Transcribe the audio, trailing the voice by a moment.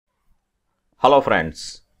Hello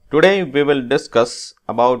friends, today we will discuss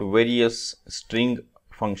about various string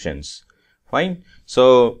functions. Fine.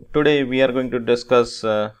 So today we are going to discuss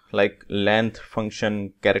like length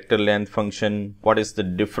function, character length function, what is the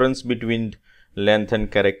difference between length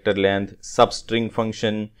and character length, substring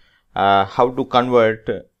function, how to convert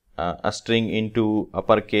a string into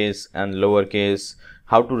uppercase and lowercase,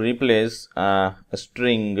 how to replace a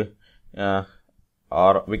string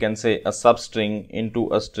or we can say a substring into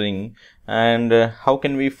a string, and how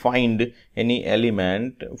can we find any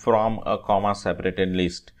element from a comma separated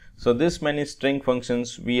list. So this many string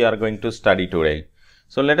functions we are going to study today.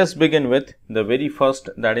 So let us begin with the very first,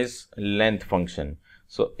 that is length function.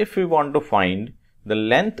 So if we want to find the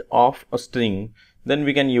length of a string, then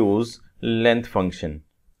we can use length function.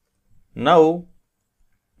 Now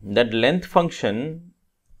that length function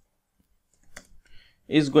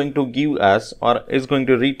is going to give us or is going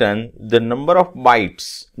to return the number of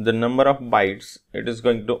bytes it is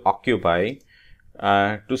going to occupy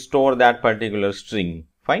to store that particular string.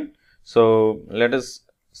 Fine. So let us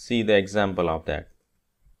see the example of that.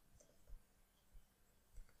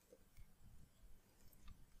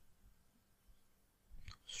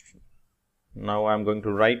 Now I am going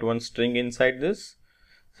to write one string inside this.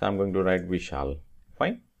 So I am going to write Vishal.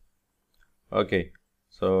 Fine. Okay.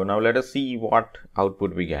 So now let us see what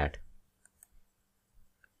output we get.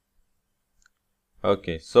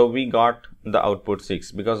 Okay, so we got the output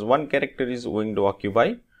 6 because one character is going to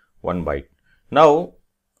occupy 1 byte. Now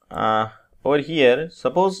over here,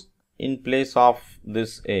 suppose in place of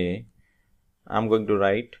this A, I am going to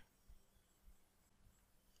write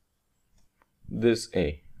this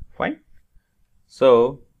A. Fine.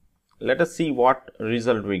 So let us see what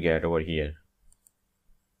result we get over here.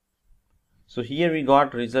 So here we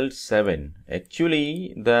got result 7.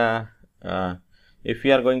 Actually, the if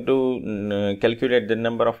we are going to calculate the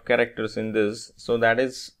number of characters in this, so that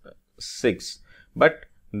is 6. But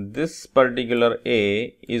this particular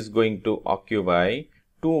A is going to occupy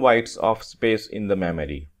 2 bytes of space in the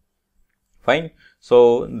memory. Fine.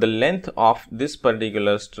 So the length of this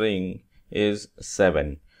particular string is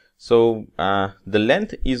 7. So the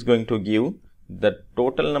length is going to give the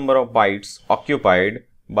total number of bytes occupied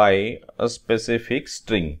by a specific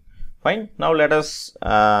string. Fine. Now let us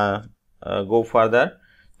go further.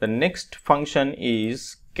 The next function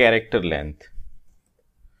is character length.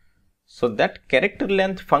 So that character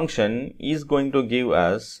length function is going to give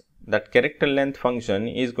us the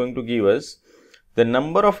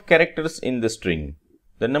number of characters in the string.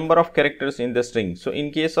 So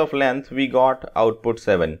in case of length, we got output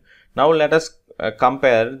 7. Now let us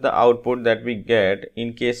compare the output that we get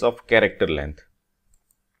in case of character length.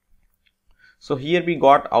 So here we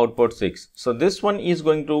got output 6. So this one is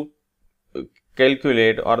going to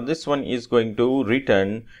calculate, or this one is going to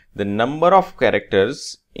return the number of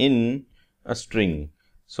characters in a string.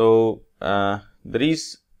 So there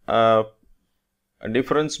is a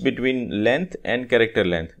difference between length and character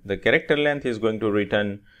length. The character length is going to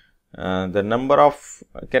return the number of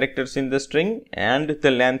characters in the string, and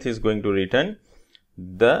the length is going to return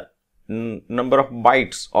the number of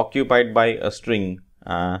bytes occupied by a string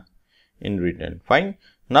in return. Fine.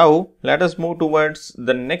 Now let us move towards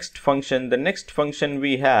the next function. The next function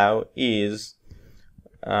we have is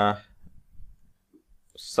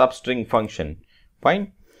substring function.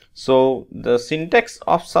 Fine. So the syntax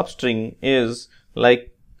of substring is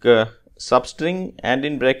like substring, and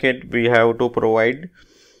in bracket we have to provide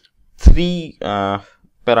 3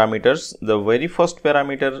 parameters. The very first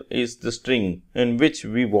parameter is the string in which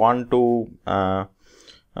we want to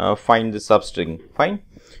find the substring. Fine.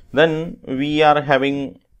 Then we are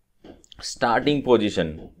having starting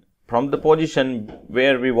position, from the position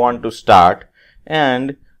where we want to start,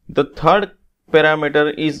 and the third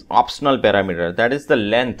parameter is optional parameter, that is the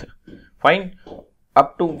length. Fine.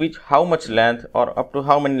 Up to how much length, or up to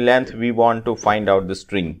how many length we want to find out the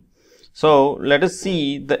string. So let us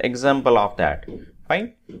see the example of that.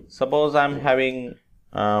 Fine. Suppose I am having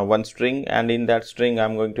one string, and in that string I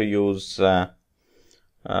am going to use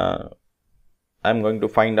I'm going to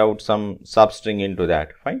find out some substring into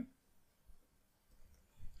that. Fine.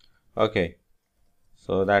 Okay.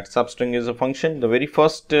 So that substring is a function. The very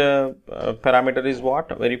first parameter is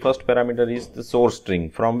what? Very first parameter is the source string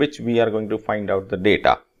from which we are going to find out the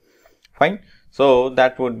data. Fine. So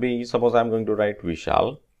that would be, suppose I'm going to write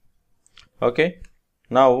Vishal. Okay.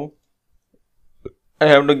 Now I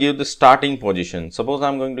have to give the starting position. Suppose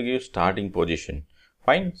I'm going to give starting position.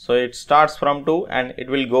 Fine. So it starts from 2 and it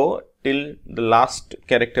will go till the last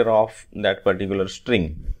character of that particular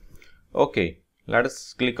string. Okay. Let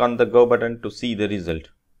us click on the go button to see the result.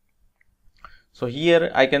 So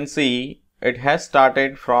here I can see it has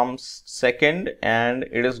started from second and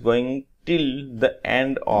it is going till the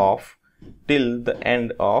end of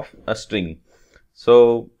a string.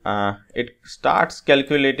 So it starts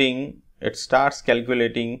calculating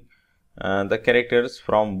the characters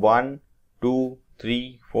from 1, 2,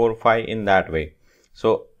 3, 4, 5 in that way.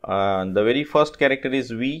 So the very first character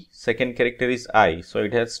is V, second character is I. So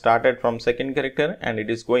it has started from second character and it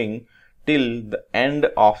is going till the end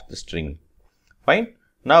of the string. Fine.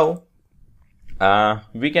 Now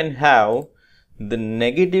we can have the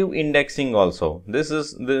negative indexing also. This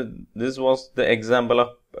was the example of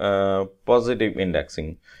positive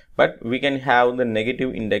indexing, but we can have the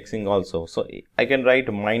negative indexing also. So I can write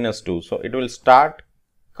 -2. So it will start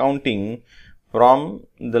counting from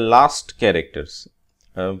the last characters.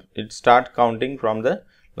 It start counting from the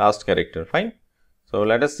last character. Fine. So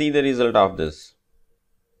let us see the result of this.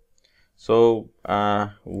 So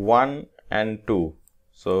 1 and 2.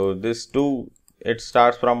 So this 2, it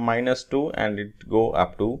starts from -2 and it go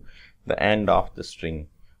up to the end of the string.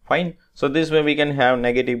 Fine. So this way we can have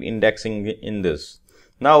negative indexing in this.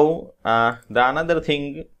 Now the another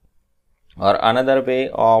thing or another way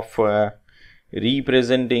of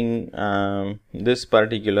representing this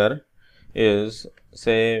particular is,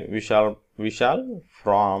 say, Vishal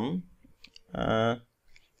from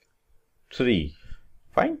 3.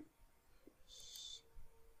 Fine.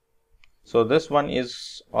 So this one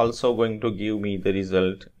is also going to give me the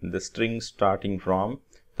result, the string starting from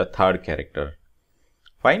the third character.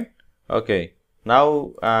 Fine. Okay.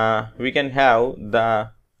 Now we can have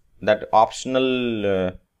that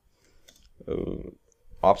optional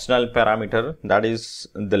parameter, that is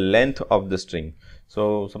the length of the string.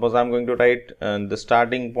 So suppose I'm going to write the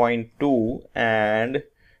starting point 2 and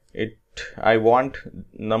I want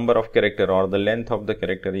number of character or the length of the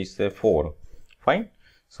character is say 4. Fine.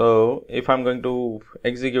 So if I'm going to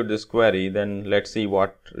execute this query, then let's see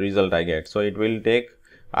what result I get. So it will take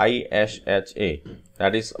ISHA,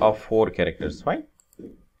 that is of 4 characters. Fine.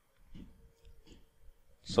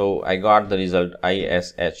 So I got the result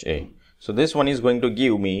ISHA. So this one is going to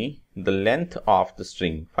give me the length of the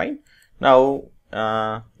string. Fine. Now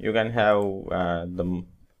you can have the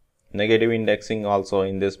negative indexing also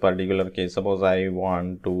in this particular case. Suppose I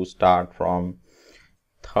want to start from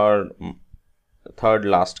third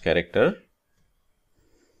last character,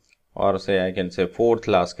 or say I can say fourth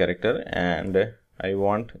last character, and I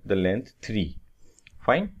want the length 3.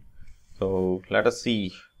 Fine. So let us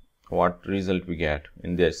see what result we get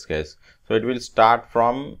in this case. So it will start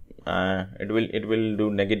from it will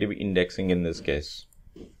do negative indexing in this case.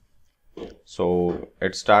 So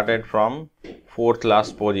it started from fourth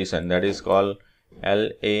last position, that is called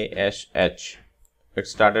LASH. It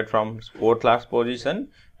started from fourth last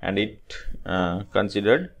position and it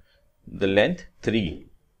considered the length 3.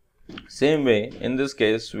 Same way in this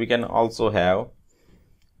case we can also have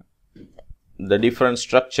the different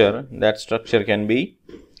structure. That structure can be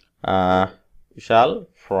Vishal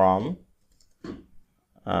from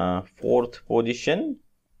fourth position,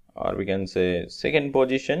 or we can say second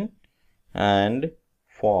position, and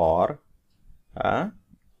for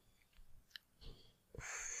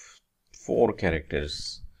 4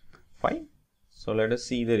 characters. Fine. So let us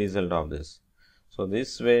see the result of this. So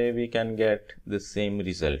this way we can get the same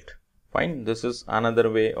result. Fine. This is another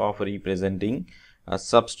way of representing a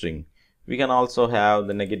substring. We can also have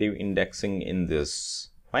the negative indexing in this.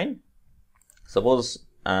 Fine. Suppose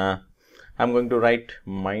I'm going to write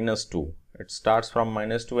 -2. It starts from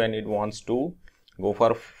 -2 and it wants to go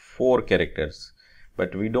for 4 characters,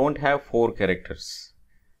 but we don't have 4 characters.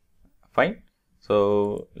 Fine.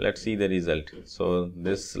 So let's see the result. So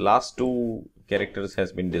this last 2 characters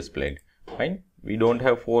has been displayed. Fine. We don't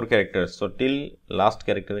have 4 characters, so till last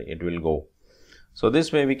character it will go. So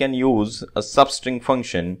this way we can use a substring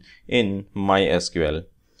function in MySQL.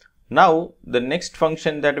 Now the next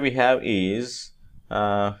function that we have is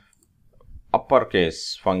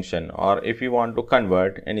uppercase function, or if you want to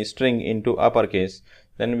convert any string into uppercase,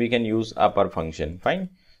 then we can use upper function. Fine.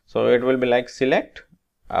 So it will be like select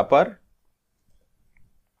upper,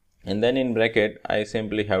 and then in bracket I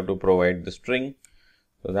simply have to provide the string.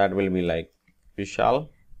 So that will be like Vishal.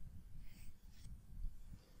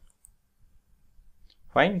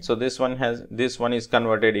 Fine. So this one is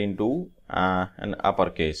converted into an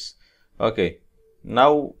uppercase. Okay.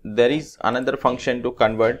 Now there is another function to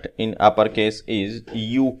convert in uppercase is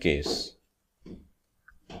UCASE.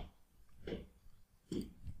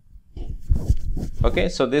 Okay.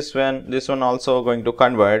 So this one also going to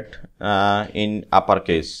convert in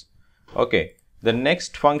uppercase. Okay. The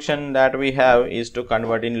next function that we have is to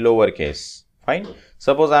convert in lowercase. Fine.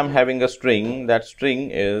 Suppose I'm having a string. That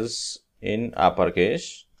string is in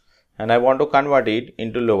uppercase and I want to convert it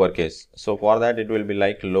into lowercase. So for that it will be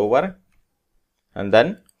like lower and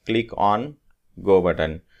then click on go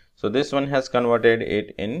button. So this one has converted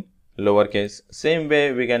it in lowercase. Same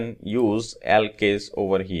way we can use LCASE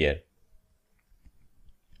over here.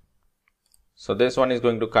 So this one is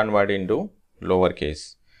going to convert into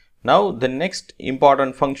lowercase. Now the next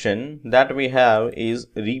important function that we have is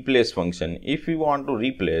replace function. If we want to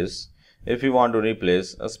replace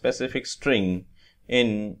a specific string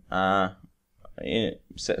in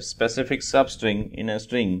specific substring in a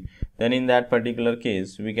string, then in that particular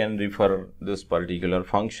case we can refer this particular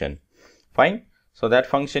function. Fine. So that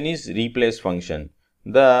function is replace function.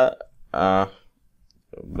 The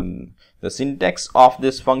syntax of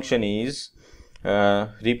this function is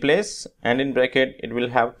replace, and in bracket it will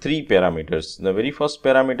have three parameters. The very first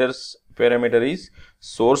parameter is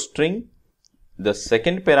source string, the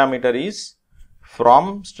second parameter is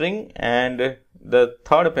from string, and the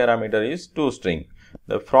third parameter is to string.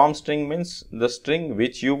 The from string means the string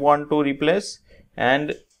which you want to replace,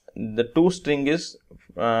 and the to string is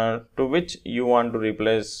to which you want to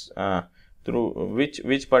replace, through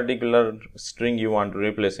which particular string you want to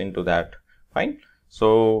replace into that. Fine.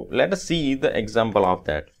 So let us see the example of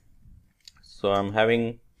that. So I'm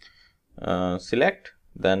having select,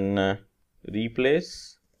 then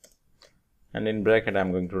replace, and in bracket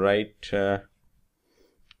I'm going to write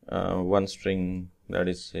one string, that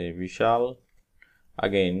is say Vishal.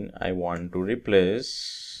 Again I want to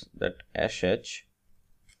replace that sh.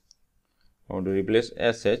 I want to replace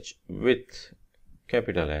sh with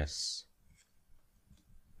capital S.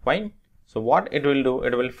 Fine. So what it will do,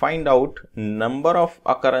 it will find out number of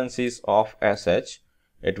occurrences of sh.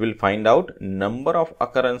 It will find out number of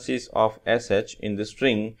occurrences of sh in the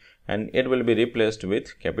string, and it will be replaced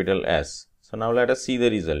with capital S. So now let us see the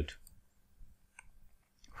result.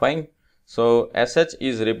 Fine. So sh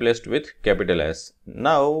is replaced with capital S.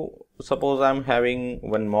 Now suppose I am having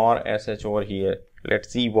one more sh over here. Let's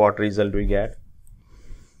see what result we get.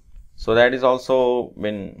 So that is also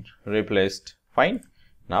been replaced. Fine.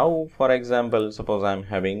 Now for example, suppose I am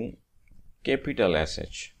having capital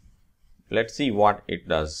sh. Let's see what it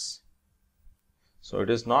does. So it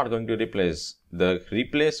is not going to replace. The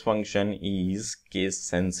replace function is case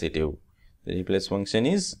sensitive. The replace function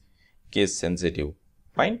is case sensitive.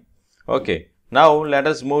 Fine. Okay. Now let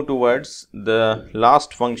us move towards the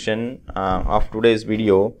last function of today's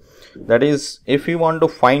video. That is, if we want to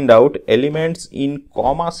find out elements in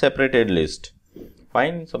comma separated list.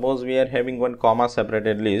 Fine. Suppose we are having one comma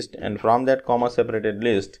separated list, and from that comma separated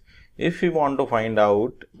list, if we want to find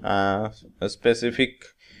out a specific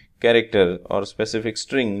character or specific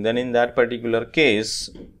string, then in that particular case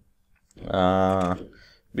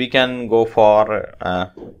we can go for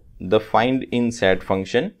the find in set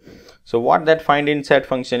function. So what that find in set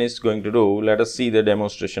function is going to do, let us see the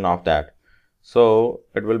demonstration of that. So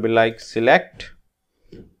it will be like select,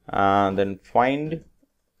 then find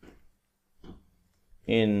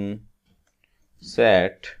in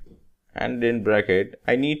set, and in bracket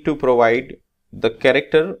I need to provide the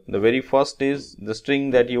character. The very first is the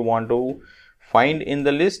string that you want to find in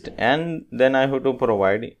the list, and then I have to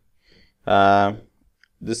provide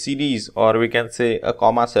the series, or we can say a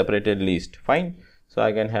comma separated list. Fine. So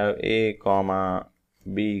I can have A comma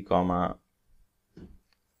B comma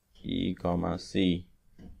E comma C.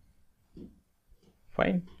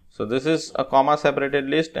 Fine. So this is a comma separated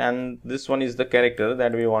list, and this one is the character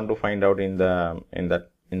that we want to find out in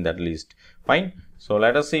that list. Fine. So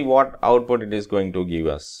let us see what output it is going to give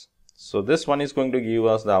us. So this one is going to give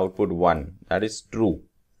us the output 1, that is true.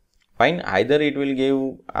 Fine. Either it will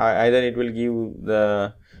give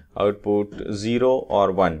the output 0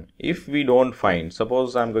 or 1. If we don't find,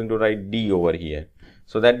 suppose I'm going to write D over here.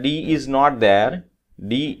 So that D is not there.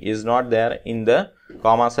 D is not there in the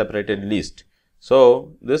comma separated list.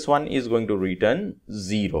 So this one is going to return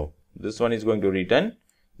 0. This one is going to return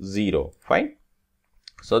 0. Fine.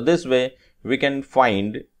 So this way we can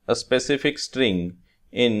find a specific string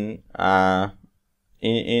in a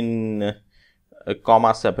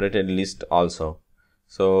comma separated list also.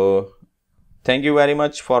 So thank you very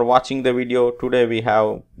much for watching the video. Today we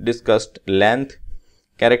have discussed length,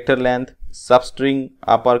 character length, substring,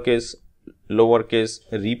 uppercase, lowercase,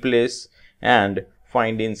 replace, and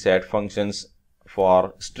find in set functions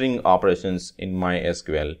for string operations in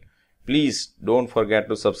MySQL. Please don't forget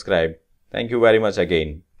to subscribe. Thank you very much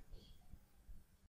again.